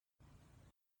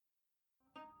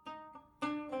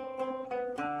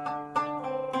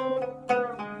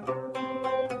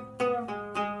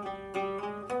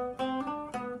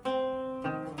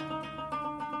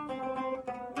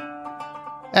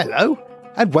Hello,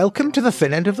 and welcome to The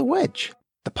Thin End of the Wedge,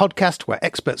 the podcast where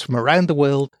experts from around the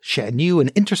world share new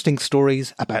and interesting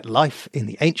stories about life in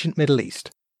the ancient Middle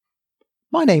East.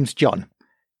 My name's John.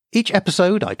 Each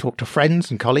episode I talk to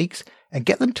friends and colleagues and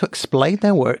get them to explain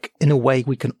their work in a way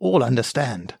we can all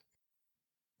understand.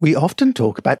 We often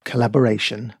talk about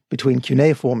collaboration between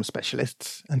cuneiform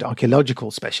specialists and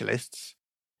archaeological specialists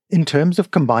in terms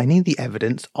of combining the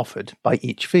evidence offered by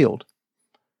each field.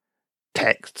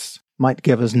 Texts might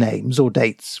give us names or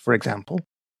dates, for example,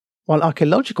 while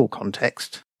archaeological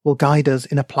context will guide us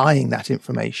in applying that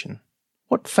information.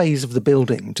 What phase of the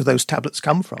building do those tablets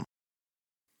come from?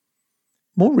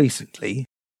 More recently,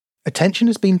 attention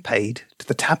has been paid to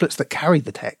the tablets that carry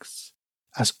the texts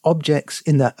as objects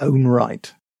in their own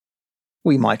right.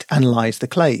 We might analyse the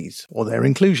clays or their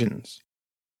inclusions.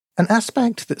 An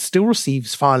aspect that still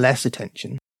receives far less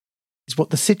attention is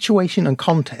what the situation and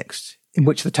context in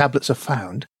which the tablets are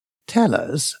found tell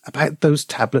us about those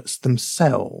tablets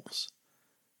themselves.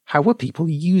 How were people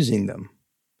using them?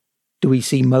 Do we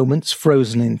see moments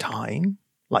frozen in time,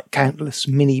 like countless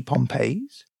mini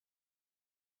Pompeiis?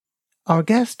 Our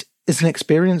guest is an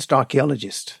experienced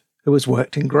archaeologist who has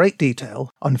worked in great detail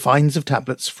on finds of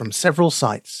tablets from several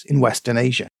sites in Western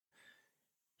Asia.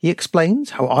 He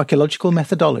explains how archaeological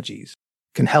methodologies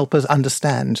can help us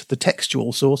understand the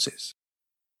textual sources.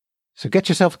 So get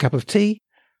yourself a cup of tea,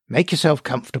 make yourself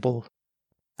comfortable,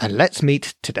 and let's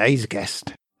meet today's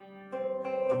guest.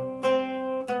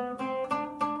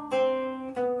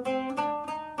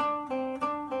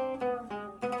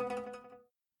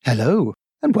 Hello,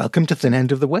 and welcome to Thin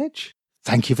End of the Wedge.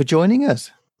 Thank you for joining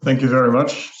us. Thank you very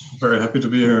much. Very happy to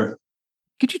be here.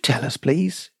 Could you tell us,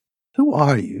 please, who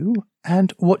are you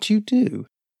and what you do?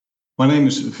 My name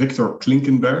is Victor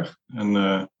Klinkenberg, and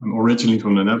I'm originally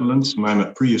from the Netherlands, and I'm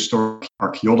a prehistoric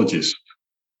archaeologist.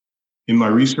 In my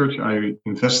research, I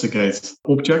investigate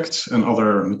objects and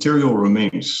other material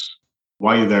remains,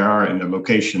 why they are in the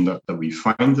location that we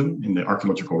find them in the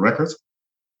archaeological record.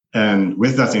 And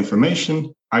with that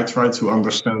information, I try to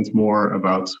understand more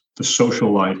about the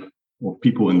social life of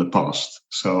people in the past.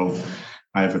 So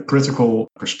I have a critical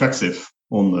perspective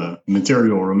on the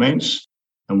material remains.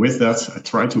 And with that, I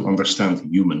try to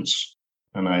understand humans.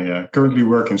 And I currently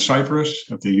work in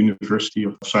Cyprus at the University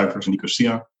of Cyprus in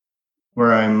Nicosia,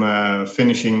 where I'm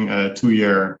finishing a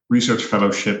 2-year research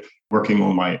fellowship working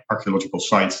on my archaeological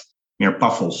site near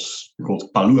Paphos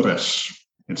called Paloures.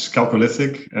 It's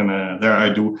Chalcolithic, and there I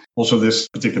do also this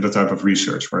particular type of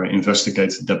research where I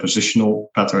investigate depositional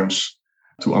patterns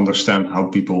to understand how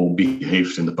people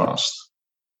behaved in the past.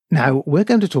 Now, we're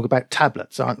going to talk about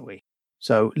tablets, aren't we?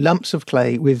 So lumps of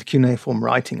clay with cuneiform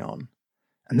writing on.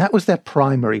 And that was their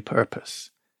primary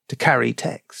purpose, to carry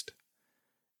text.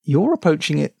 You're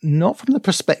approaching it not from the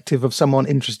perspective of someone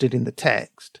interested in the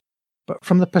text, but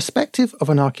from the perspective of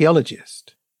an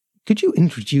archaeologist. Could you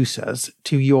introduce us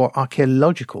to your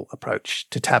archaeological approach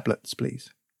to tablets, please?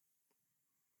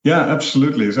 Yeah,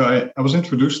 absolutely. So I was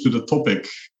introduced to the topic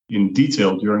in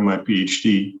detail during my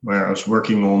PhD, where I was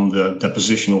working on the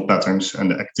depositional patterns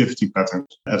and the activity patterns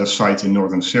at a site in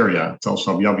northern Syria, Tal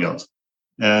Sabyabiyat.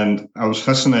 And I was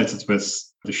fascinated with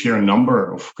the sheer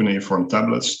number of cuneiform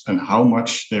tablets and how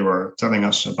much they were telling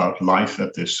us about life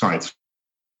at this site.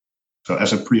 So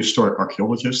as a prehistoric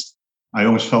archaeologist, I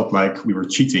almost felt like we were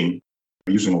cheating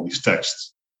using all these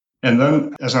texts. And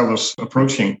then as I was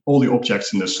approaching all the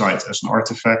objects in the site as an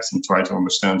artifact and try to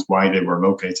understand why they were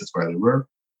located where they were,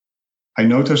 I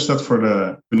noticed that for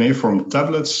the cuneiform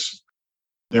tablets,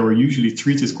 they were usually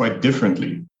treated quite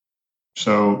differently.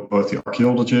 So both the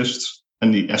archaeologists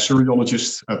and the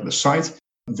Assyriologists at the site,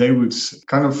 they would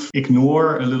kind of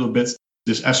ignore a little bit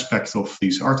this aspect of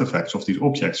these artifacts, of these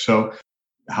objects. So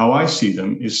how I see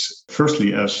them is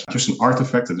firstly as just an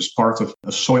artifact that is part of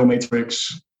a soil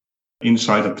matrix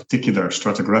inside a particular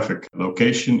stratigraphic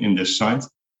location in this site.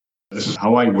 This is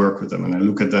how I work with them, and I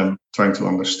look at them trying to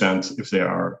understand if they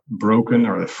are broken,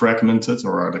 are they fragmented,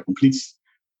 or are they complete?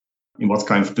 In what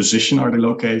kind of position are they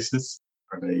located?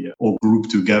 Are they all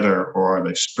grouped together, or are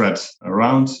they spread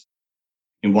around?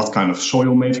 In what kind of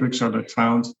soil matrix are they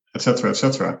found, etc.,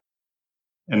 etc.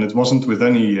 And it wasn't with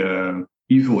any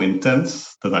evil intent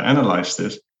that I analyzed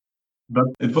this, but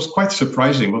it was quite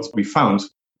surprising what we found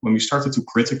when we started to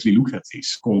critically look at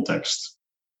these contexts.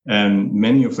 And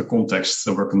many of the contexts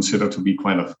that were considered to be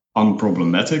kind of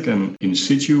unproblematic and in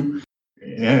situ.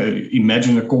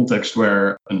 Imagine a context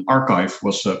where an archive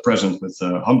was present with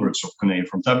hundreds of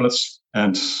cuneiform tablets,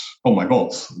 and oh my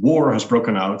God, war has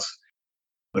broken out.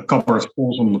 The cupboard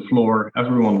falls on the floor,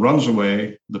 everyone runs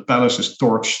away, the palace is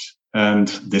torched, and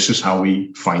this is how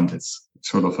we find it.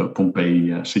 Sort of a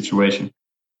Pompeii situation.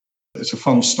 It's a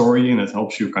fun story and it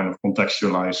helps you kind of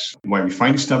contextualize why we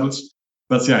find these tablets.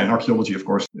 But yeah, in archaeology, of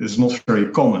course, it's not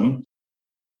very common.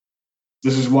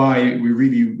 This is why we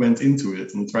really went into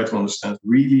it and tried to understand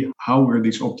really how were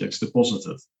these objects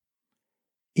deposited.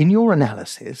 In your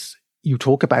analysis, you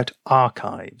talk about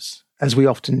archives, as we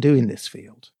often do in this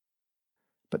field.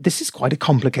 But this is quite a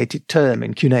complicated term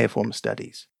in cuneiform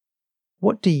studies.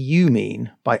 What do you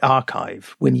mean by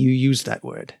archive when you use that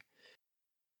word?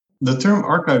 The term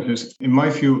archive is, in my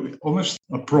view, almost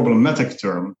a problematic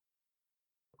term.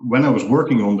 When I was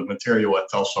working on the material at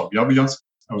Tel Sab Yabyat,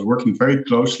 I was working very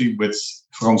closely with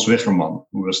Frans Wiggerman,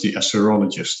 who was the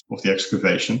Assyriologist of the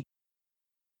excavation.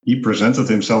 He presented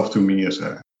himself to me as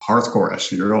a hardcore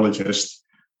Assyriologist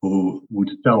who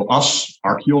would tell us,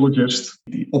 archaeologists,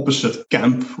 the opposite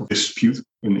camp of dispute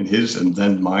in his and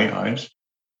then my eyes,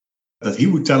 that he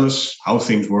would tell us how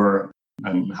things were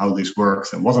and how this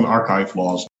worked and what an archive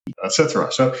was,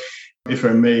 etc. So if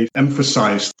I may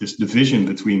emphasize this division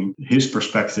between his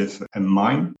perspective and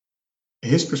mine,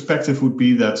 his perspective would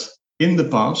be that in the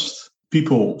past,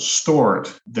 people stored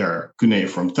their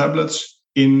cuneiform tablets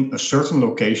in a certain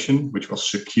location, which was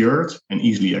secured and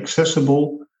easily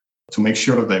accessible, to make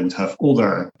sure that they would have all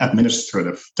their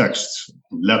administrative texts,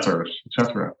 letters,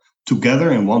 etc.,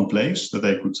 together in one place that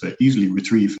they could easily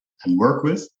retrieve and work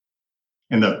with.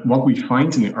 And that what we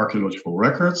find in the archaeological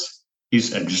records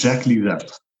is exactly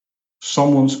that.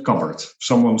 Someone's cupboard,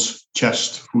 someone's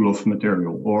chest full of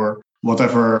material, or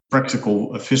whatever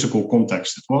practical, physical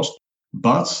context it was,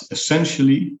 but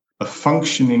essentially a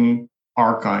functioning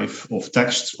archive of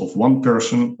texts of one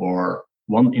person or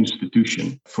one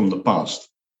institution from the past.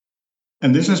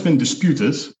 And this has been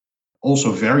disputed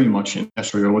also very much in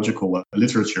Assyriological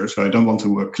literature. So I don't want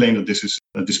to claim that this is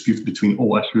a dispute between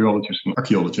all Assyriologists and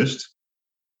archaeologists.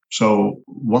 So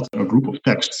what a group of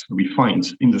texts we find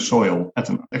in the soil at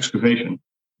an excavation,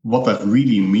 what that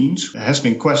really means has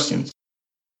been questioned.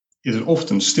 It is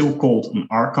often still called an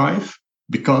archive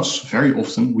because very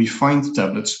often we find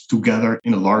tablets together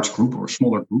in a large group or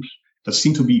smaller groups that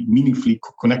seem to be meaningfully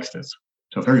connected.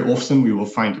 So very often we will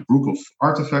find a group of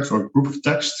artifacts or a group of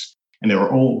texts, and they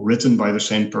are all written by the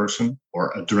same person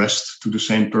or addressed to the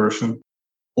same person,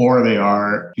 or they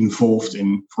are involved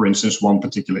in, for instance, one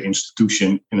particular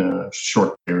institution in a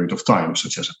short period of time,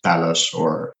 such as a palace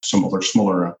or some other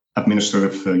smaller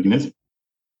administrative unit.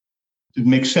 It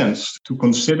makes sense to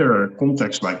consider a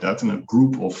context like that and a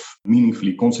group of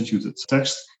meaningfully constituted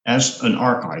text as an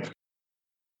archive.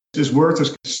 This word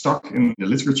is stuck in the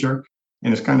literature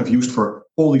and is kind of used for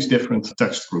all these different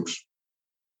text groups.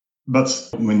 But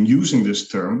when using this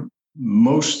term,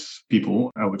 most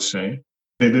people, I would say,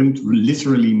 they don't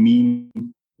literally mean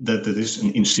that it is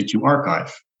an in situ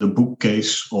archive, the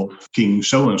bookcase of King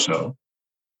so-and-so.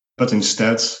 But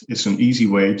instead, it's an easy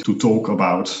way to talk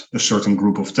about a certain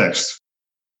group of texts.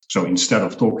 So instead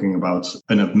of talking about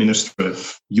an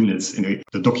administrative unit in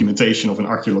the documentation of an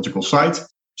archaeological site,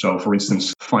 so for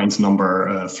instance, find number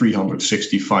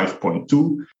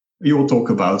 365.2, you will talk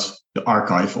about the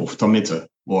archive of Tamitte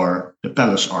or the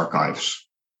palace archives.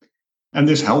 And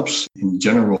this helps in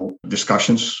general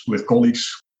discussions with colleagues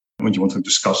when you want to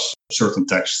discuss certain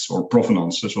texts or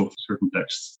provenances of certain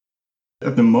texts.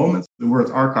 At the moment, the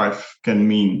word archive can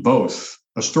mean both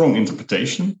a strong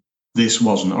interpretation, this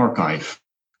was an archive,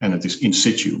 and it is in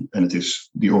situ, and it is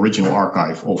the original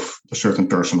archive of a certain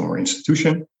person or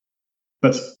institution.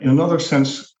 But in another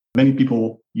sense, many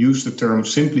people use the term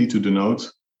simply to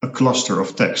denote a cluster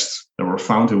of texts that were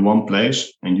found in one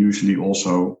place and usually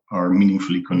also are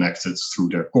meaningfully connected through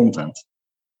their content.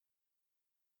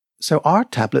 So are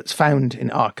tablets found in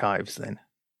archives then?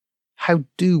 How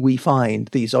do we find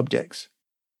these objects?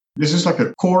 This is like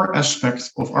a core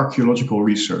aspect of archaeological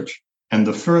research. And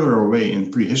the further away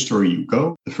in prehistory you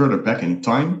go, the further back in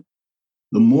time,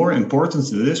 the more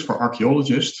important it is for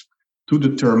archaeologists to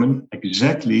determine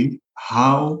exactly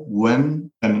how,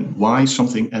 when, and why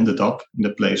something ended up in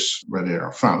the place where they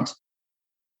are found.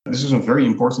 This is a very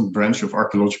important branch of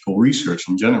archaeological research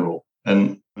in general.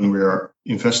 And when we are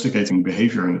investigating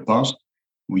behavior in the past,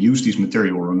 we use these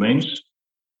material remains.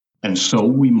 And so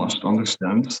we must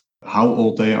understand how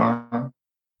old they are,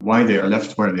 why they are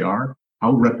left where they are,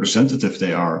 how representative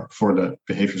they are for the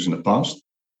behaviors in the past,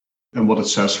 and what it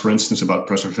says, for instance, about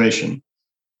preservation.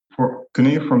 For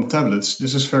cuneiform tablets,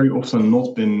 this has very often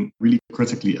not been really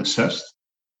critically assessed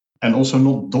and also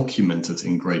not documented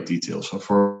in great detail. So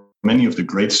for many of the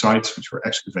great sites which were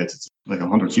excavated like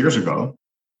 100 years ago,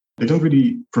 they don't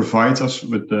really provide us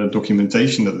with the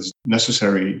documentation that is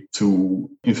necessary to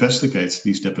investigate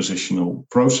these depositional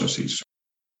processes.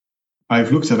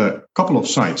 I've looked at a couple of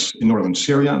sites in northern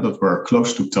Syria that were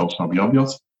close to Tel Abyad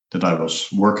that I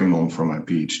was working on for my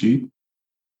PhD.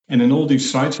 And in all these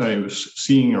sites, I was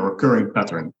seeing a recurring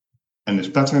pattern. And this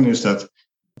pattern is that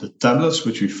the tablets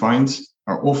which we find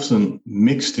are often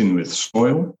mixed in with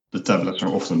soil. The tablets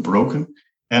are often broken,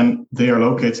 and they are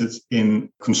located in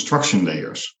construction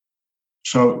layers.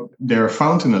 So they're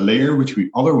found in a layer which we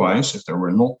otherwise, if there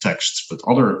were not texts, but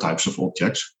other types of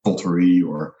objects, pottery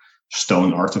or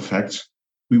stone artifacts,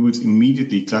 we would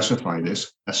immediately classify this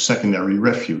as secondary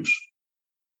refuse.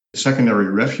 Secondary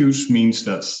refuse means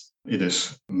that it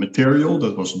is material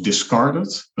that was discarded,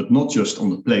 but not just on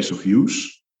the place of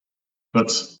use, but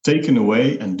taken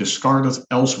away and discarded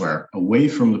elsewhere, away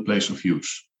from the place of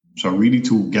use. So really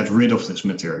to get rid of this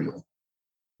material.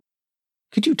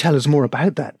 Could you tell us more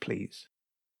about that, please?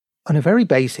 On a very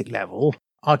basic level,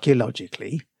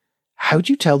 archaeologically, how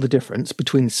do you tell the difference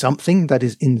between something that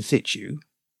is in situ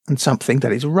and something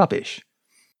that is rubbish?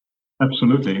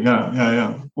 Absolutely,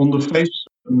 yeah. On the face,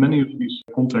 many of these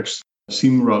contexts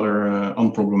seem rather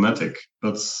unproblematic,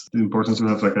 but it's important to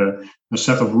have like a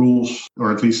set of rules,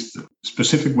 or at least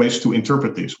specific ways to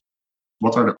interpret these.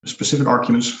 What are the specific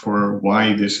arguments for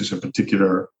why this is a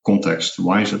particular context?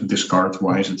 Why is it discard?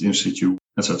 Why is it in situ,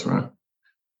 etc.?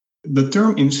 The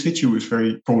term in situ is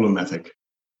very problematic.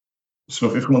 So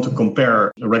if we want to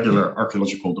compare a regular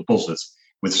archaeological deposit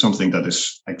with something that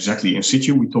is exactly in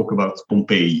situ, we talk about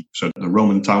Pompeii, so the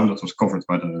Roman town that was covered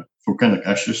by the volcanic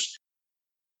ashes.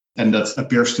 And that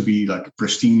appears to be like a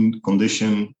pristine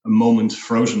condition, a moment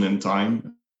frozen in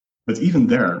time. But even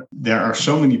there are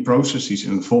so many processes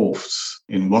involved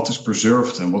in what is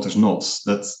preserved and what is not,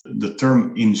 that the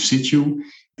term in situ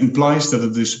implies that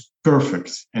it is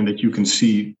perfect and that you can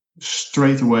see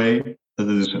straight away that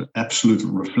it is an absolute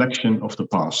reflection of the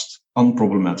past,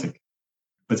 unproblematic.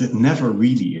 But it never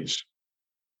really is.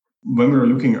 When we're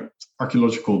looking at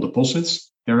archaeological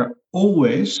deposits, they are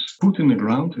always put in the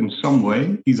ground in some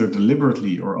way, either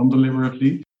deliberately or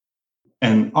undeliberately,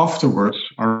 and afterwards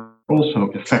are also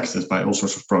affected by all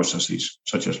sorts of processes,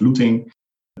 such as looting,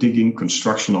 digging,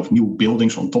 construction of new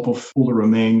buildings on top of all the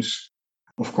remains,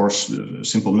 of course, the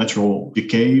simple natural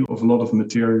decay of a lot of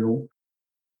material.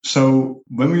 So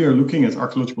when we are looking at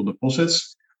archaeological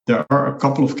deposits, there are a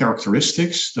couple of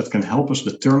characteristics that can help us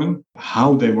determine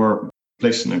how they were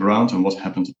placed in the ground and what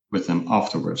happened with them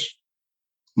afterwards.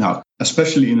 Now,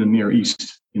 especially in the Near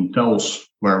East, in Tels,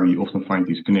 where we often find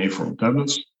these cuneiform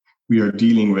tablets, we are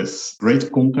dealing with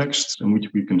great contexts in which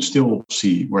we can still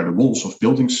see where the walls of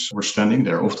buildings were standing.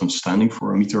 They're often standing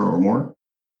for a meter or more.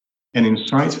 And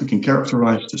inside, we can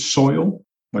characterize the soil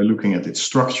by looking at its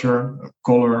structure,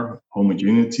 color,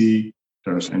 homogeneity, if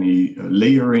there's any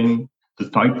layering, the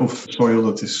type of soil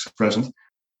that is present.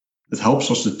 It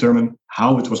helps us determine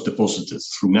how it was deposited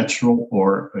through natural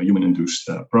or human-induced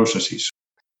processes.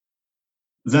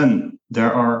 Then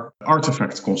there are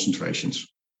artifact concentrations.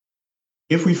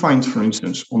 If we find, for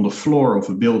instance, on the floor of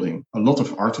a building a lot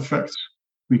of artifacts,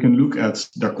 we can look at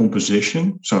their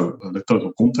composition, so the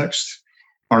total context.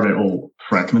 Are they all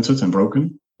fragmented and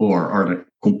broken, or are they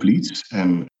complete,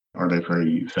 and are they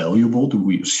very valuable? Do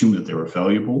we assume that they were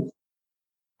valuable?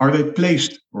 Are they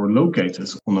placed or located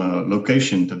on a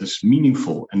location that is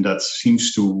meaningful and that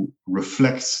seems to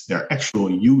reflect their actual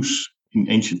use in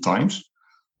ancient times?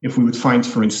 If we would find,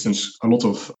 for instance, a lot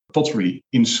of pottery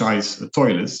inside a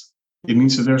toilet, it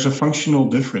means that there's a functional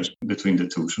difference between the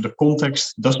two. So the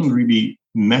context doesn't really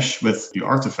mesh with the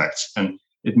artifacts. And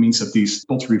it means that these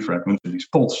pottery fragments, these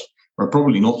pots, are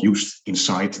probably not used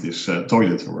inside this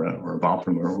toilet or a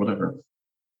bathroom or whatever.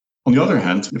 On the other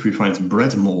hand, if we find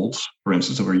bread molds, for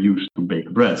instance, that were used to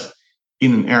bake bread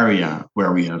in an area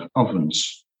where we have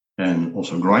ovens and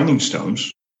also grinding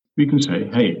stones, we can say,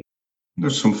 hey,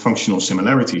 there's some functional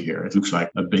similarity here. It looks like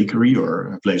a bakery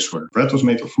or a place where bread was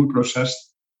made or food processed.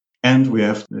 And we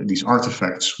have these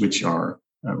artifacts which are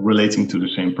relating to the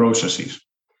same processes.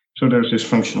 So there's this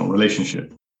functional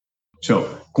relationship.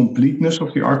 So completeness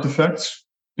of the artifacts,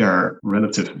 their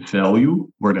relative value,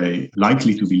 were they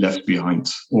likely to be left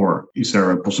behind? Or is there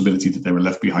a possibility that they were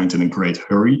left behind in a great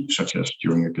hurry, such as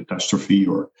during a catastrophe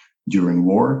or during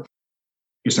war?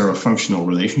 Is there a functional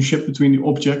relationship between the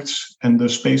objects and the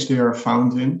space they are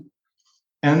found in?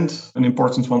 And an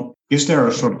important one, is there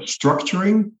a sort of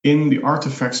structuring in the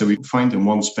artifacts that we find in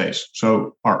one space?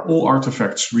 So are all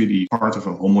artifacts really part of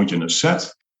a homogeneous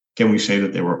set? Can we say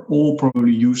that they were all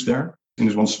probably used there in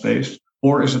this one space?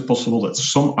 Or is it possible that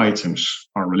some items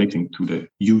are relating to the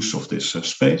use of this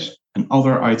space and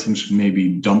other items may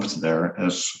be dumped there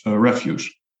as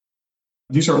refuse?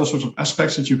 These are all sorts of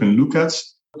aspects that you can look at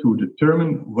to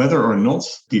determine whether or not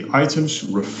the items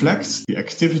reflect the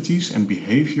activities and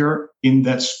behavior in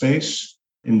that space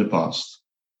in the past.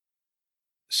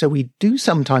 So we do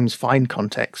sometimes find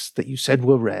contexts that you said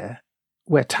were rare,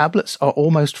 where tablets are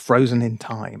almost frozen in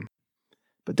time.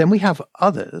 But then we have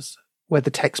others where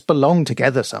the texts belong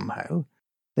together somehow.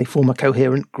 They form a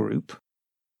coherent group,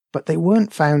 but they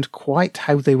weren't found quite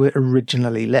how they were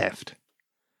originally left.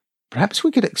 Perhaps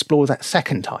we could explore that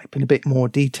second type in a bit more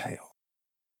detail.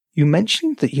 You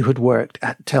mentioned that you had worked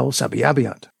at Tel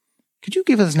Sabiabiat. Could you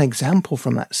give us an example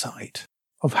from that site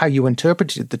of how you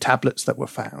interpreted the tablets that were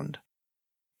found,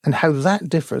 and how that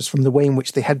differs from the way in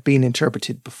which they had been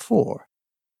interpreted before?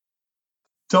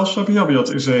 Tel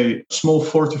Sabiabiat is a small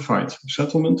fortified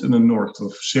settlement in the north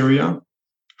of Syria,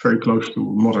 very close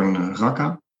to modern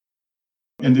Raqqa.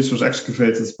 And this was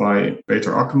excavated by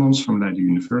Peter Akkermans from Leiden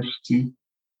University.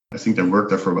 I think they worked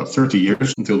there for about 30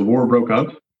 years until the war broke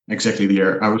out. Exactly the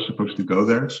year I was supposed to go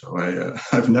there. So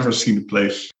I've never seen the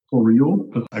place for real,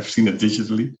 but I've seen it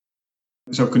digitally.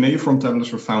 So cuneiform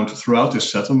tablets were found throughout this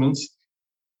settlement.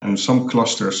 And some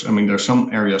clusters, there's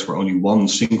some areas where only one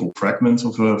single fragment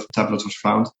of a tablet was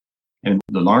found. And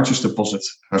the largest deposit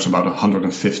has about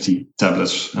 150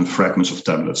 tablets and fragments of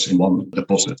tablets in one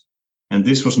deposit. And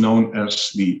this was known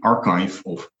as the Archive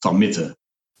of Tamitte.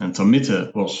 And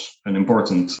Tamitte was an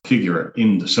important figure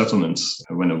in the settlement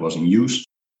when it was in use,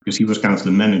 because he was kind of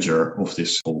the manager of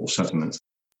this whole settlement.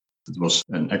 It was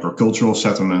an agricultural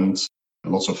settlement.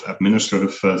 Lots of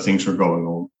administrative things were going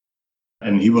on.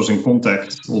 And he was in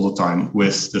contact all the time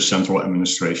with the central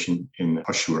administration in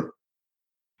Ashur.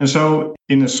 And so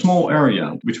in a small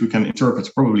area, which we can interpret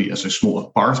probably as a small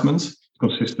apartment,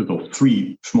 consisted of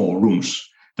 3 small rooms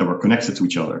that were connected to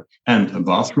each other and a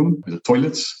bathroom with a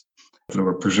toilet that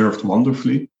were preserved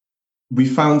wonderfully. We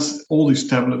found all these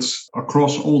tablets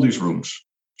across all these rooms.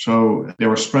 So they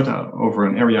were spread out over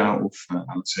an area of,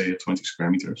 I would say, 20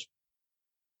 square meters.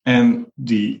 And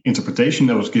the interpretation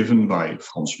that was given by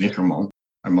Frans Wiggerman,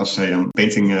 I must say I'm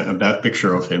painting a bad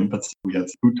picture of him, but we had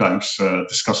good times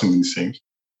discussing these things.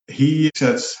 He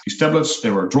said these tablets,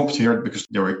 they were dropped here because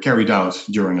they were carried out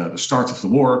during the start of the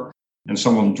war. And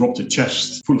someone dropped a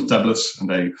chest full of tablets and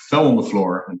they fell on the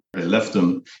floor and they left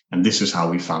them. And this is how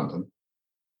we found them.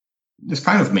 This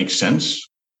kind of makes sense.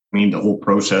 The whole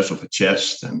process of a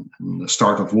chest and the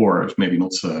start of war is maybe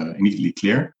not immediately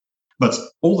clear. But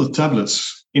all the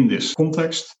tablets in this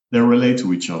context, they relate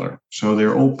to each other. So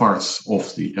they're all parts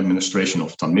of the administration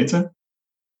of Tamitte,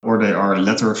 or they are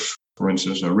letters, for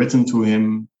instance, written to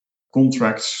him,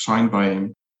 contracts signed by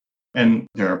him. And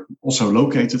they're also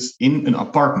located in an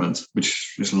apartment,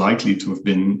 which is likely to have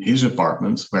been his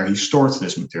apartment where he stored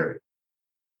this material.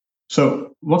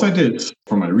 So what I did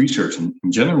for my research in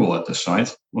general at the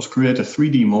site was create a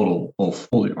 3D model of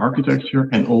all the architecture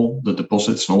and all the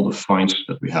deposits and all the finds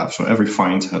that we have. So every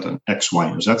find had an X, Y,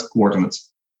 and Z coordinate.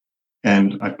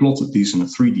 And I plotted these in a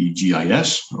 3D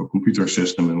GIS, or computer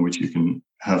system in which you can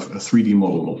have a 3D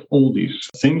model of all these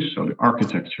things. So the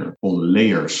architecture, all the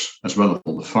layers, as well as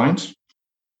all the finds.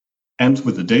 And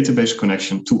with the database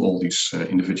connection to all these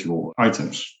individual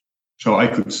items. So I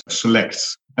could select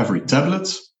every tablet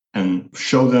and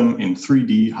show them in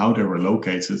 3D how they were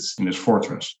located in this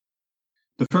fortress.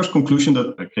 The first conclusion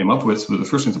that I came up with the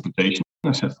first interpretation,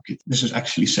 I said, okay, this is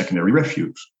actually secondary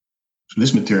refuse. So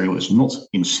this material is not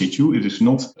in situ. It is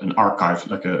not an archive,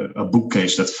 like a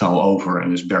bookcase that fell over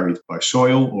and is buried by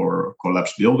soil or a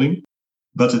collapsed building,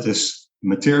 but it is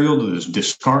material that is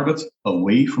discarded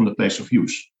away from the place of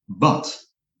use. But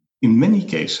in many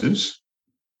cases,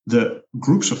 the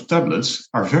groups of tablets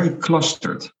are very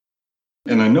clustered.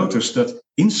 And I noticed that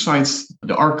inside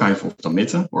the archive of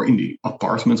Tamitte, or in the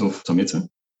apartment of Tamitte,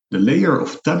 the layer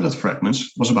of tablet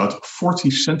fragments was about 40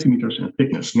 centimeters in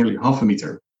thickness, nearly half a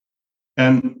meter.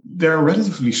 And they're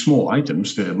relatively small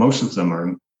items. Most of them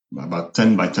are about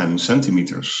 10 by 10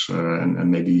 centimeters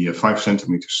and maybe 5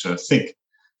 centimeters thick.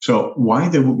 So why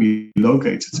they would be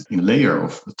located in a layer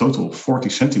of a total of 40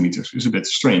 centimeters is a bit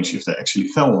strange. If they actually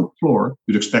fell on the floor,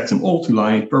 you'd expect them all to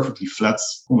lie perfectly flat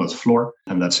on that floor,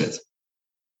 and that's it.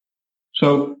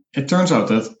 So it turns out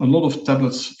that a lot of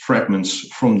tablet fragments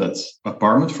from that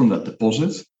apartment, from that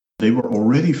deposit, they were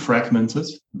already fragmented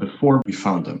before we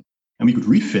found them. And we could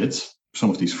refit some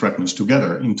of these fragments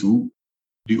together into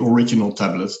the original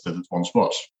tablet that it once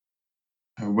was.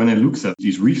 When I looked at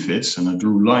these refits and I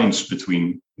drew lines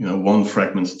between one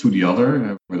fragment to the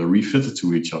other, where they refitted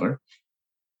to each other,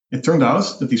 it turned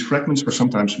out that these fragments were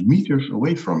sometimes meters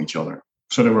away from each other.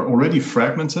 So they were already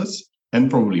fragmented and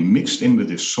probably mixed in with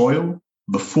this soil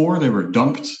before they were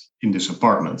dumped in this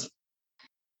apartment.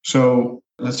 So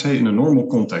let's say in a normal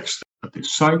context, at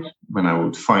this site, when I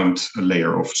would find a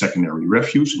layer of secondary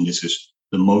refuse, and this is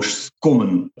the most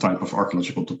common type of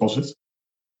archaeological deposit,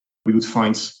 we would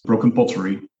find broken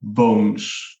pottery,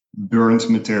 bones, burnt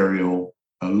material,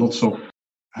 lots of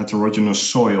heterogeneous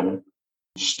soil,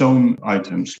 stone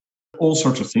items, all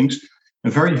sorts of things,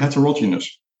 and very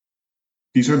heterogeneous.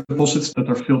 These are deposits that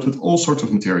are filled with all sorts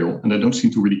of material, and they don't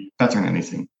seem to really pattern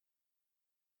anything.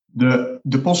 The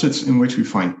deposits in which we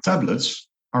find tablets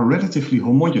are relatively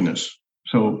homogeneous.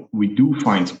 So we do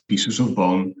find pieces of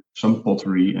bone, some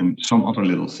pottery, and some other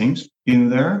little things in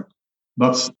there.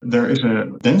 But there is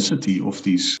a density of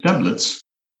these tablets.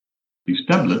 These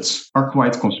tablets are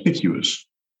quite conspicuous.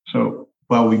 So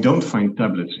while we don't find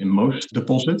tablets in most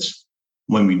deposits,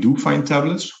 when we do find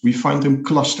tablets, we find them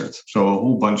clustered, so a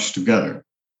whole bunch together.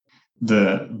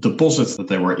 The deposits that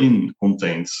they were in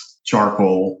contained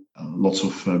charcoal, lots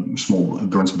of small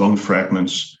burnt bone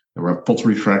fragments. There were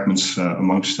pottery fragments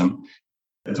amongst them.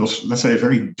 It was, let's say, a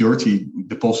very dirty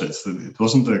deposit. It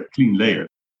wasn't a clean layer.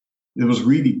 It was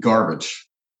really garbage.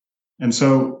 And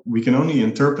so we can only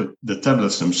interpret the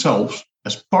tablets themselves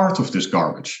as part of this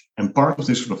garbage and part of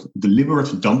this sort of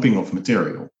deliberate dumping of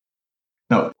material.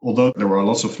 Now, although there were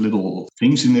lots of little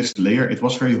things in this layer, it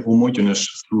was very homogeneous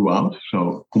throughout.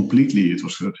 So completely it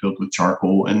was filled with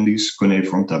charcoal and these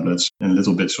cuneiform tablets and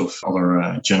little bits of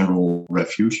other general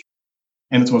refuse.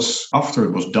 And it was, after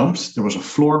it was dumped, there was a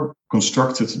floor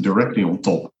constructed directly on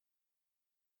top.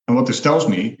 And what this tells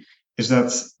me is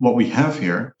that what we have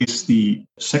here is the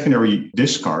secondary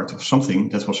discard of something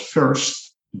that was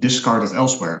first discarded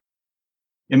elsewhere.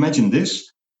 Imagine this.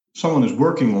 Someone is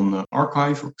working on the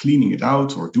archive or cleaning it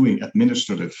out or doing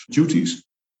administrative duties.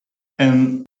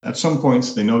 And at some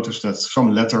point, they notice that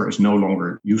some letter is no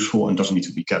longer useful and doesn't need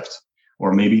to be kept.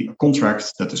 Or maybe a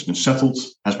contract that has been settled,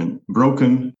 has been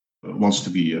broken, wants to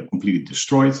be completely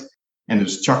destroyed, and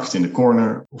is chucked in the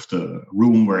corner of the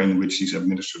room in which these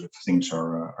administrative things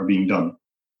are being done.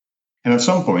 And at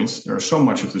some point, there is so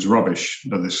much of this rubbish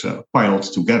that is piled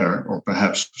together or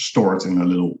perhaps stored in a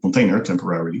little container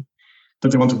temporarily, that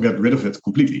they want to get rid of it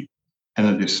completely. And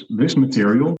it is this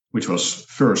material, which was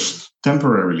first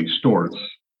temporarily stored,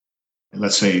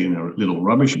 let's say in a little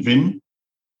rubbish bin,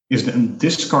 is then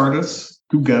discarded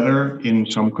together in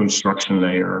some construction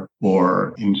layer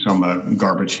or in some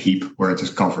garbage heap where it is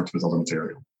covered with other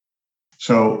material.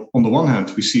 So on the one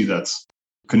hand, we see that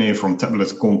cuneiform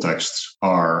tablet contexts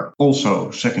are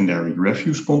also secondary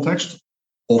refuse contexts,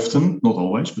 often, not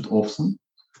always, but often.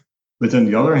 But on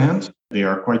the other hand, they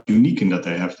are quite unique in that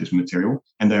they have this material,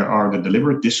 and there are the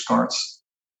deliberate discards,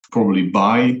 probably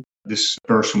by this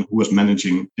person who was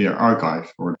managing their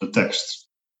archive or the texts.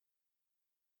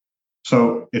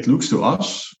 So it looks to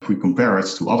us, if we compare it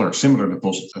to other similar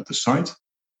deposits at the site,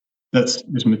 that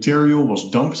this material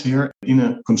was dumped here in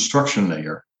a construction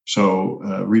layer. So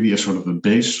really a sort of a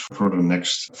base for the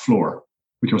next floor,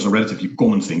 which was a relatively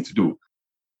common thing to do.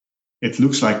 It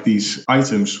looks like these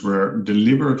items were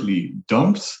deliberately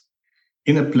dumped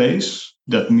in a place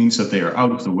that means that they are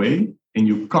out of the way and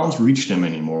you can't reach them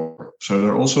anymore. So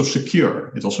they're also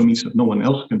secure. It also means that no one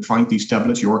else can find these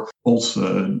tablets, your old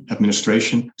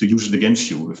administration, to use it against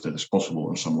you if that is possible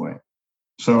in some way.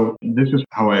 So this is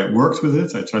how I worked with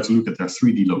it. I tried to look at their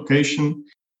 3D location,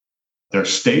 their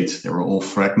state. They were all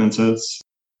fragmented.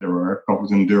 They were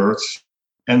covered in dirt,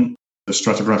 and the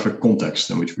stratigraphic context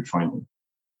in which we find them.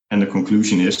 And the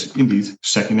conclusion is, indeed,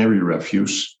 secondary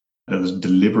refuse that is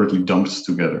deliberately dumped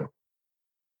together.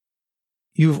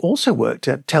 You've also worked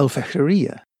at Tel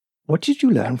Fecheriya. What did you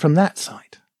learn from that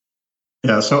site?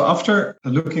 Yeah, so after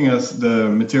looking at the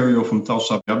material from Tal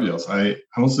Abyad, I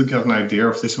wanted to get an idea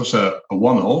if this was a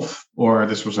one-off or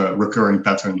this was a recurring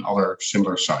pattern in other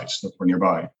similar sites that were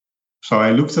nearby. So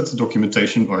I looked at the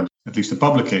documentation, or at least the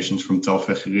publications from Tel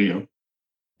Fecheriya.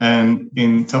 And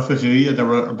in Tel Fecheriya, there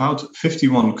were about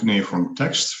 51 cuneiform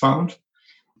texts found,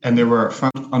 and they were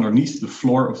found underneath the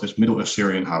floor of this Middle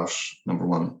Assyrian house, number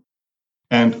one.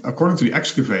 And according to the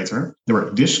excavator, they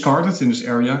were discarded in this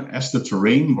area as the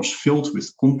terrain was filled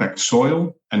with compact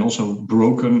soil and also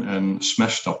broken and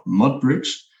smashed up mud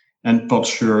bricks and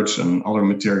potsherds and other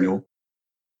material.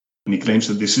 And he claims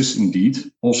that this is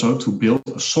indeed also to build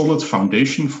a solid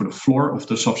foundation for the floor of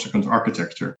the subsequent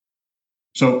architecture.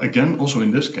 So again, also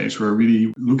in this case, we're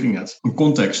really looking at a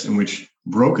context in which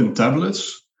broken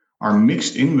tablets are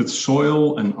mixed in with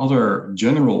soil and other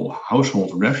general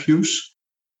household refuse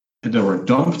that were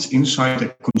dumped inside a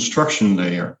construction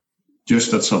layer,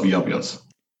 just at Sabi Abyad.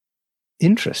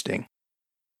 Interesting.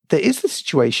 There is the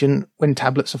situation when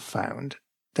tablets are found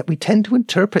that we tend to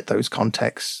interpret those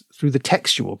contexts through the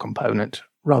textual component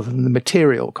rather than the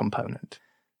material component.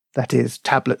 that is,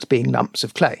 tablets being lumps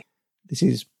of clay. This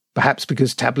is perhaps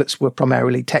because tablets were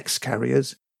primarily text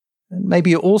carriers, and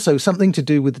maybe also something to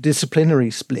do with the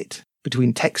disciplinary split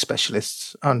between text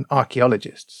specialists and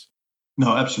archaeologists.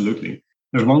 No, absolutely.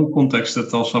 There's one context at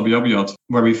Tal Sabiabiat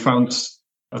where we found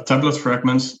a tablet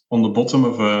fragment on the bottom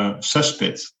of a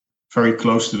cesspit very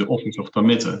close to the office of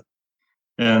Tamitte.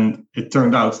 And it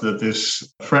turned out that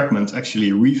this fragment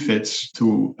actually refits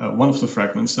to one of the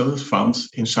fragments that was found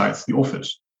inside the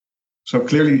office. So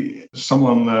clearly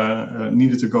someone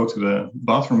needed to go to the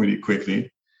bathroom really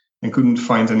quickly and couldn't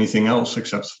find anything else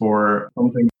except for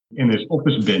something in his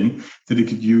office bin that he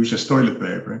could use as toilet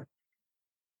paper.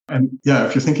 And yeah,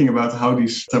 if you're thinking about how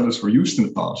these tablets were used in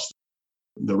the past,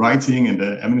 the writing and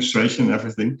the administration and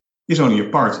everything is only a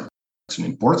part. It's an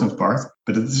important part,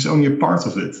 but it is only a part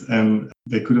of it. And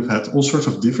they could have had all sorts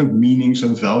of different meanings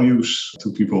and values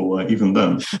to people even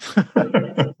then.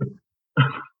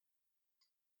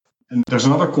 And there's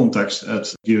another context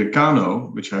at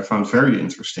Giricano, which I found very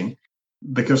interesting,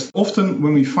 because often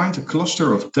when we find a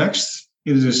cluster of text,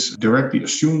 it is directly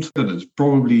assumed that it's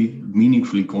probably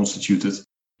meaningfully constituted,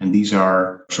 and these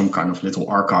are some kind of little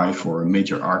archive or a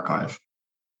major archive.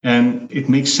 And it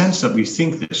makes sense that we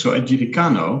think this. So at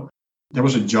Giricano, there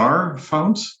was a jar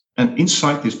found, and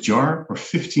inside this jar were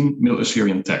 15 Middle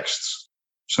Assyrian texts.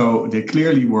 So they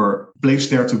clearly were placed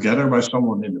there together by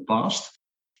someone in the past.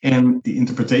 And the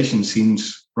interpretation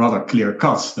seems rather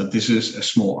clear-cut that this is a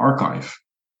small archive.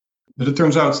 But it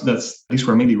turns out that these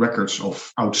were mainly records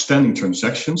of outstanding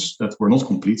transactions that were not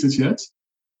completed yet.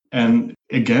 And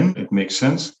again, it makes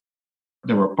sense.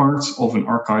 There were parts of an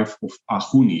archive of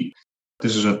Aguni.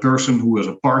 This is a person who was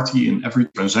a party in every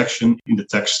transaction in the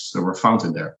texts that were found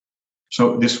in there.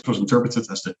 So this was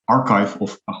interpreted as the archive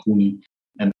of Aguni.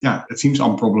 And yeah, it seems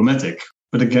unproblematic.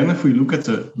 But again, if we look at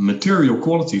the material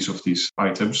qualities of these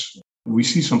items, we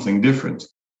see something different.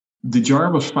 The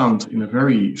jar was found in a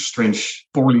very strange,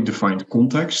 poorly defined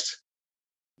context.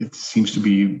 It seems to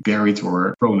be buried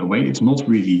or thrown away. It's not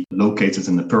really located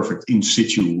in a perfect in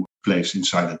situ place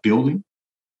inside a building.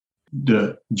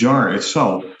 The jar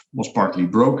itself was partly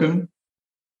broken.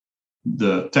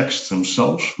 The texts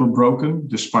themselves were broken,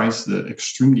 despite the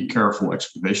extremely careful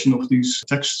excavation of these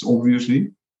texts,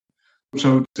 obviously.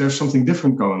 So there's something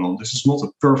different going on. This is not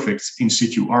a perfect in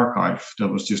situ archive that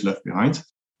was just left behind.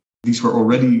 These were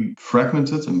already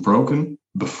fragmented and broken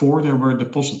before they were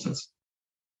deposited.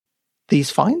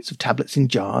 These finds of tablets in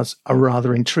jars are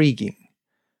rather intriguing.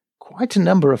 Quite a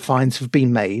number of finds have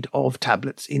been made of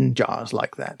tablets in jars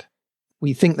like that.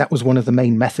 We think that was one of the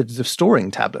main methods of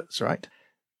storing tablets, right?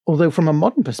 Although from a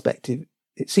modern perspective,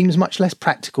 it seems much less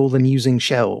practical than using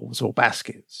shelves or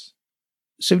baskets.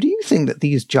 So do you think that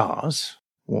these jars,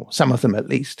 or some of them at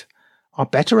least, are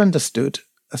better understood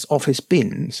as office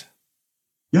bins?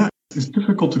 Yeah, it's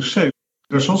difficult to say.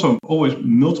 There's also always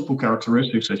multiple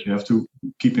characteristics that you have to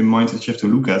keep in mind, that you have to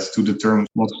look at to determine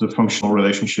what's the functional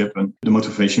relationship and the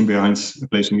motivation behind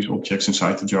placing these objects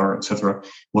inside the jar, etc.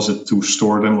 Was it to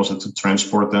store them? Was it to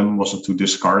transport them? Was it to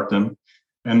discard them?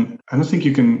 And I don't think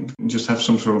you can just have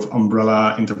some sort of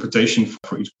umbrella interpretation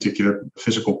for each particular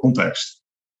physical context.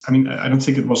 I mean, I don't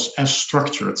think it was as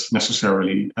structured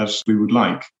necessarily as we would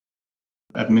like.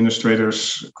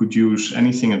 Administrators could use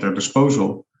anything at their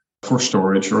disposal for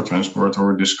storage or transport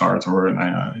or discard or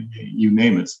you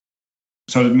name it.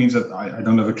 So that means that I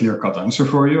don't have a clear-cut answer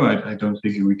for you. I don't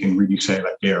think we can really say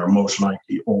like they are most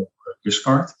likely all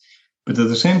discard. But at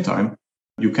the same time,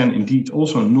 you can indeed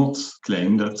also not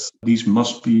claim that these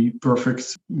must be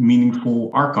perfect, meaningful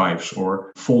archives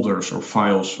or folders or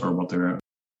files or what they're.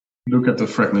 Look at the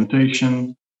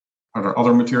fragmentation. Are there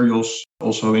other materials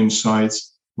also inside?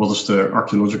 What is the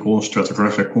archaeological and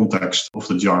stratigraphic context of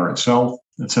the jar itself,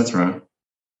 etc.?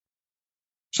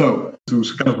 So to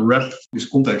kind of wrap this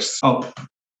context up,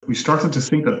 we started to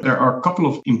think that there are a couple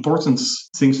of important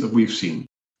things that we've seen.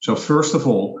 So first of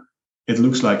all, it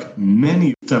looks like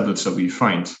many tablets that we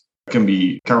find can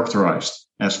be characterized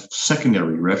as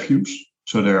secondary refuse.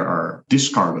 So they are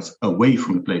discarded away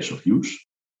from the place of use.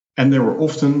 And they were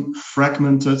often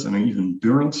fragmented and even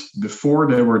burned before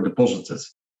they were deposited.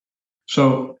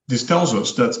 So this tells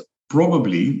us that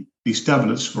probably these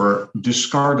tablets were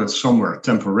discarded somewhere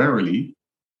temporarily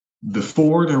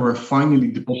before they were finally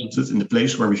deposited in the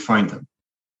place where we find them.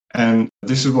 And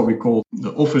this is what we call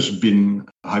the office bin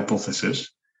hypothesis,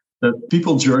 that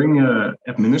people during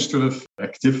administrative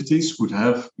activities would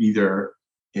have either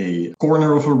a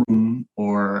corner of a room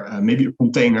or maybe a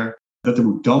container that they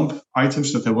would dump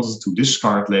items that they wanted to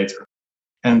discard later.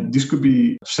 And this could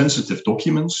be sensitive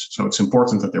documents. So it's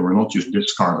important that they were not just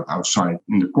discarded outside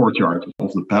in the courtyard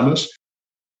of the palace.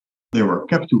 They were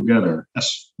kept together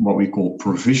as what we call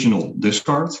provisional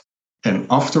discard, and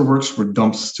afterwards were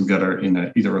dumped together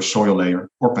in either a soil layer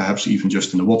or perhaps even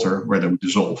just in the water where they would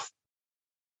dissolve.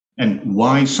 And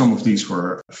why some of these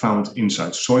were found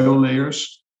inside soil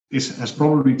layers has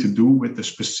probably to do with the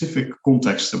specific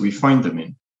context that we find them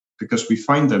in, because we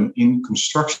find them in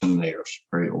construction layers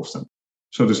very often.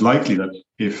 So it is likely that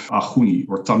if Aguni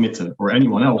or Tamite or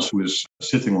anyone else who is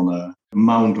sitting on a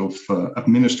mound of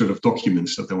administrative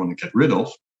documents that they want to get rid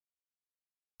of,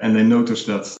 and they notice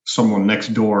that someone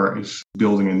next door is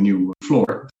building a new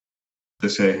floor, they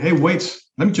say, hey, wait,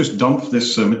 let me just dump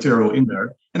this material in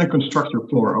there and then construct your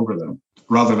floor over them,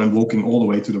 rather than walking all the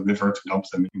way to the river to dump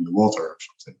them in the water or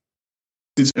something.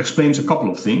 This explains a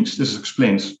couple of things. This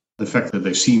explains the fact that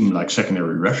they seem like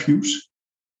secondary refuse.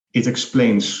 It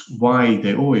explains why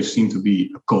they always seem to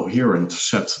be a coherent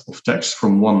set of text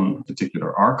from one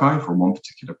particular archive or one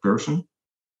particular person,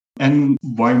 and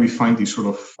why we find these sort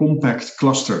of compact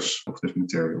clusters of this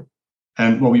material.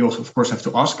 And what we also, of course, have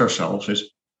to ask ourselves is,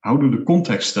 how do the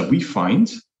contexts that we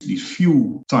find, these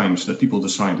few times that people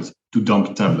decided to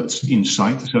dump tablets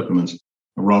inside the settlement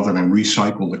rather than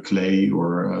recycle the clay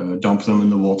or dump them in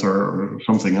the water or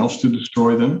something else to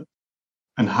destroy them,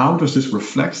 and how does this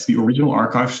reflect the original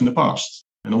archives in the past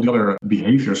and all the other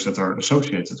behaviors that are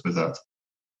associated with that?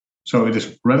 So it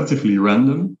is relatively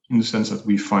random in the sense that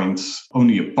we find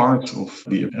only a part of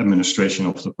the administration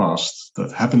of the past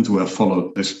that happened to have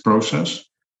followed this process.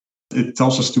 It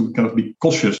tells us to kind of be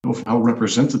cautious of how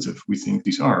representative we think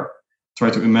these are. Try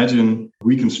to imagine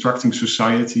reconstructing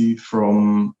society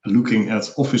from looking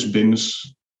at office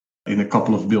bins in a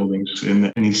couple of buildings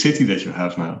in any city that you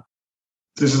have now.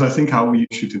 This is, I think, how we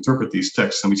should interpret these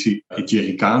texts. And we see a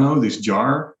jerrycano, this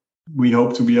jar. We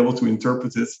hope to be able to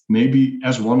interpret it maybe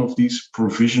as one of these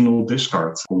provisional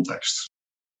discard contexts.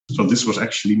 So this was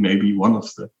actually maybe one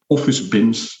of the office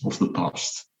bins of the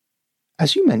past.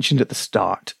 As you mentioned at the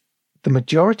start, the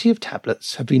majority of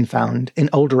tablets have been found in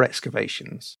older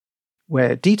excavations,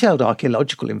 where detailed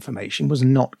archaeological information was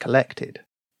not collected.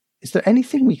 Is there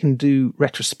anything we can do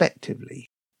retrospectively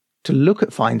to look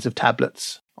at finds of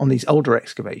tablets on these older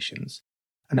excavations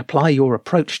and apply your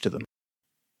approach to them?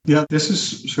 Yeah, this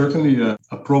is certainly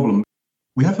a problem.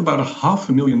 We have about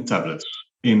 500,000 tablets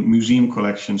in museum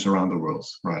collections around the world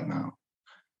right now.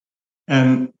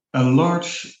 And a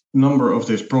large number of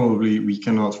this, probably we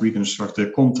cannot reconstruct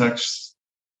the context.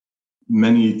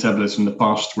 Many tablets in the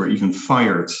past were even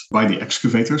fired by the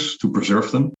excavators to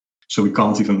preserve them. So we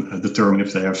can't even determine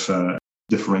if they have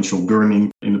differential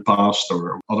burning in the past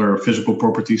or other physical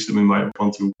properties that we might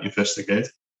want to investigate.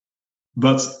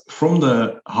 But from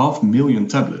the 500,000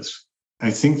 tablets,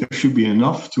 I think there should be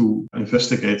enough to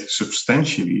investigate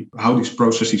substantially how these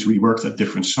processes really worked at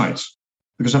different sites.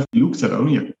 Because I've looked at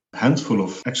only a handful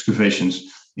of excavations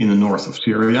in the north of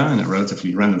Syria in a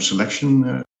relatively random selection,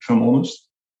 if I'm honest.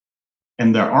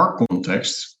 And there are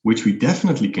contexts which we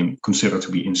definitely can consider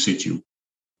to be in situ.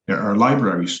 There are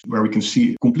libraries where we can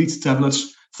see complete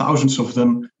tablets, thousands of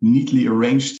them neatly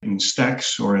arranged in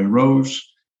stacks or in rows.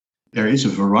 There is a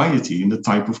variety in the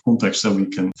type of context that we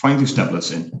can find these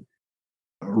tablets in.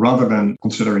 Rather than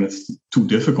considering it too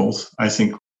difficult, I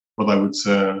think what I would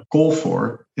call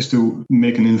for is to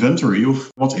make an inventory of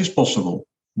what is possible.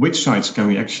 Which sites can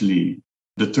we actually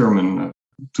determine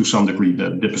to some degree the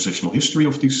depositional history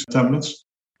of these tablets?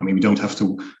 I mean, we don't have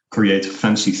to create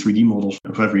fancy 3D models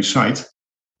of every site.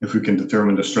 If we can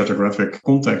determine the stratigraphic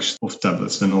context of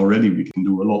tablets, then already we can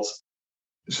do a lot.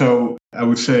 So I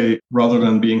would say, rather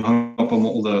than being hung up on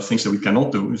all the things that we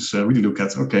cannot do, is really look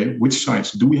at, okay, which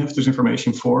sites do we have this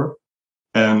information for?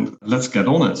 And let's get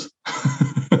on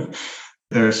it.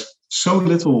 There's so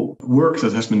little work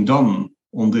that has been done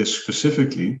on this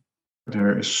specifically.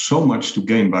 There is so much to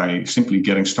gain by simply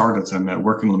getting started and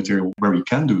working on the material where we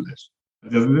can do this.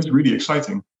 It is really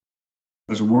exciting.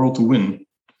 There's a world to win.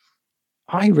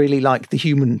 I really like the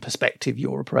human perspective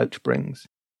your approach brings.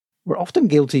 We're often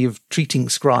guilty of treating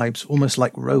scribes almost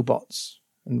like robots,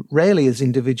 and rarely as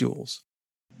individuals.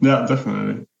 Yeah,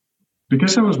 definitely.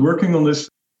 Because I was working on this,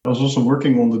 I was also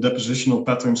working on the depositional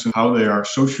patterns and how they are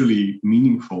socially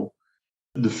meaningful.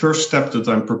 The first step that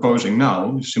I'm proposing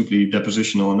now, simply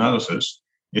depositional analysis,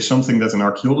 is something that in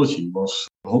archaeology was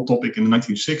a hot topic in the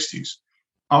 1960s.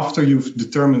 After you've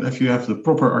determined if you have the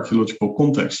proper archaeological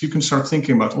context, you can start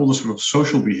thinking about all the sort of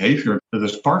social behavior that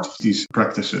is part of these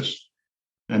practices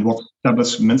and what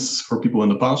tablets meant for people in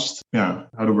the past. Yeah,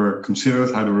 how they were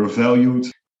considered, how they were valued.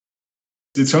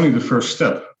 It's only the first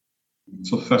step.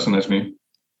 It's what fascinates me.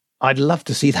 I'd love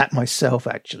to see that myself,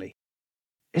 actually.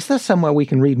 Is there somewhere we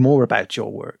can read more about your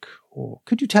work Or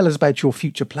could you tell us about your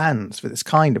future plans for this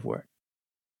kind of work?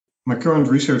 My current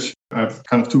research, I have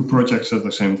kind of two projects at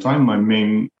the same time. My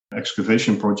main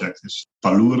excavation project is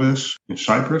Paloures in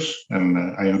Cyprus, and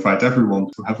I invite everyone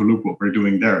to have a look what we're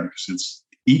doing there, because it's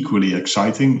equally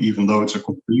exciting, even though it's a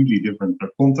completely different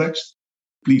context.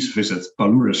 Please visit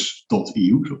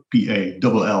paloures.eu, so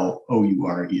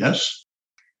Pallloures.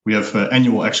 We have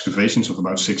annual excavations of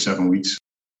about 6-7 weeks,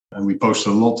 and we post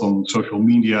a lot on social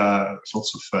media. There's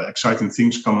lots of exciting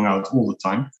things coming out all the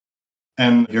time.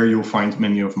 And here you'll find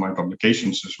many of my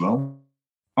publications as well.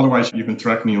 Otherwise, you can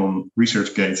track me on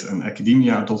ResearchGate and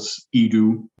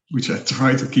academia.edu, which I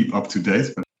try to keep up to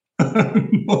date,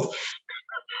 but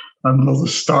I'm not a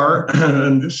star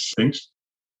in these things.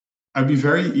 I'd be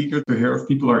very eager to hear if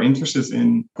people are interested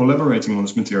in collaborating on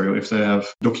this material, if they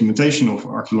have documentation of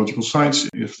archaeological sites,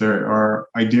 if there are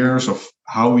ideas of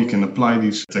how we can apply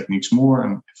these techniques more,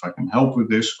 and if I can help with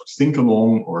this, or think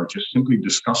along, or just simply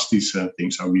discuss these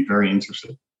things, I would be very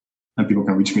interested. And people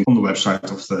can reach me on the website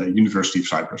of the University of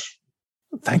Cyprus.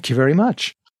 Thank you very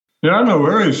much. Yeah, no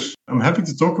worries. I'm happy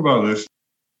to talk about this.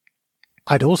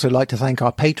 I'd also like to thank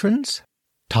our patrons,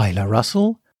 Tyler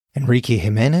Russell, Enrique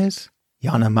Jimenez,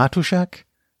 Jana Matuszak,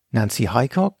 Nancy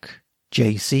Hycock,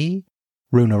 JC,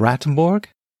 Runa Rattenborg,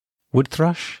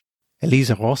 Woodthrush,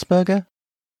 Elisa Rosberger,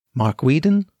 Mark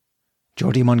Whedon,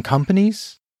 Jordi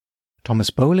Moncompanies, Thomas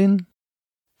Bolin,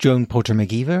 Joan Porter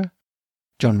McGeever,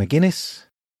 John McGuinness,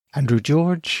 Andrew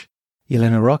George,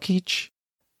 Yelena Rokic,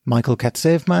 Michael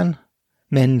Katsevman,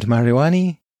 Mend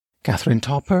Mariwani, Catherine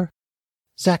Topper,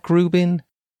 Zach Rubin,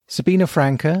 Sabina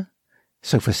Franca,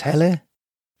 Sophus Helle,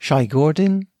 Shai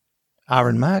Gordon,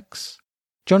 Aaron Max,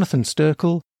 Jonathan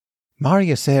Sturkel,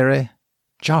 Maria Sere,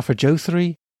 Jafar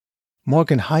Jothri,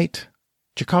 Morgan Haidt,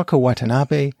 Chikako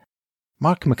Watanabe,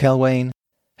 Mark McElwain,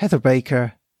 Heather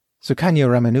Baker, Sukanya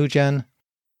Ramanujan,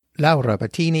 Laura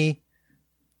Battini,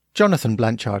 Jonathan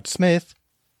Blanchard-Smith,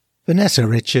 Vanessa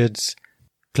Richards,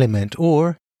 Clement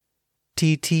Orr,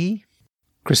 TT,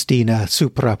 Christina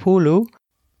Suprapoulou,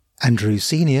 Andrew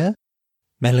Senior,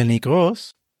 Melanie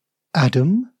Gross,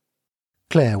 Adam,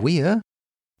 Claire Weir,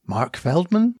 Mark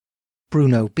Feldman,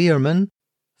 Bruno Bierman,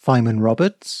 Feynman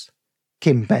Roberts,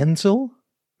 Kim Benzel,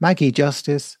 Maggie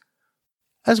Justice,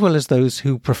 as well as those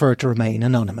who prefer to remain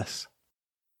anonymous.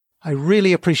 I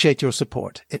really appreciate your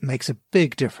support. It makes a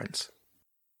big difference.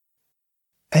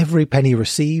 Every penny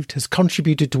received has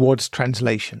contributed towards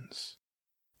translations.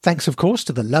 Thanks, of course,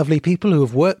 to the lovely people who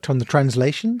have worked on the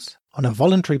translations on a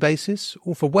voluntary basis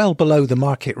or for well below the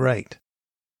market rate.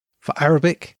 For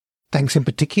Arabic, thanks in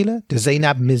particular to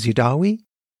Zainab Mizyudawi,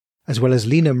 as well as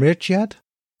Lina Mirciad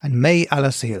and May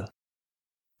Alasil.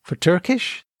 For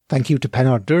Turkish, thank you to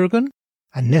Penar Durgun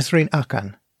and Nesrin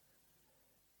Akan.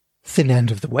 Thin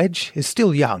End of the Wedge is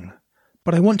still young,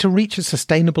 but I want to reach a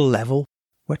sustainable level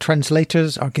where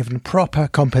translators are given proper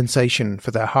compensation for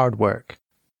their hard work.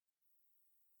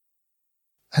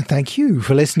 And thank you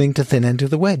for listening to Thin End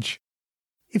of the Wedge.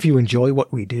 If you enjoy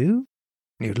what we do,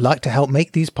 and you'd like to help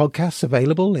make these podcasts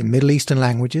available in Middle Eastern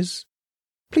languages,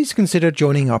 please consider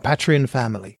joining our Patreon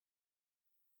family.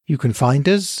 You can find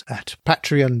us at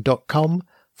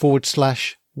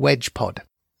patreon.com/wedgepod.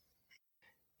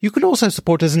 You can also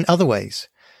support us in other ways.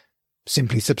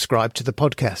 Simply subscribe to the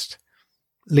podcast.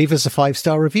 Leave us a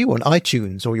 5-star review on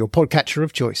iTunes or your podcatcher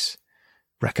of choice.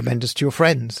 Recommend us to your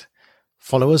friends.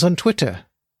 Follow us on Twitter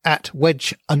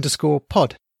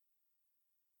 @wedge_pod.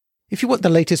 If you want the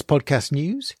latest podcast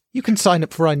news, you can sign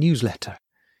up for our newsletter.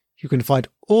 You can find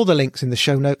all the links in the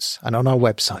show notes and on our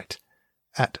website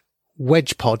at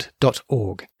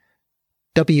wedgepod.org.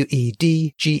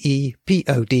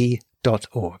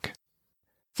 wedgepod.org.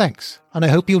 Thanks, and I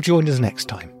hope you'll join us next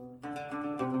time.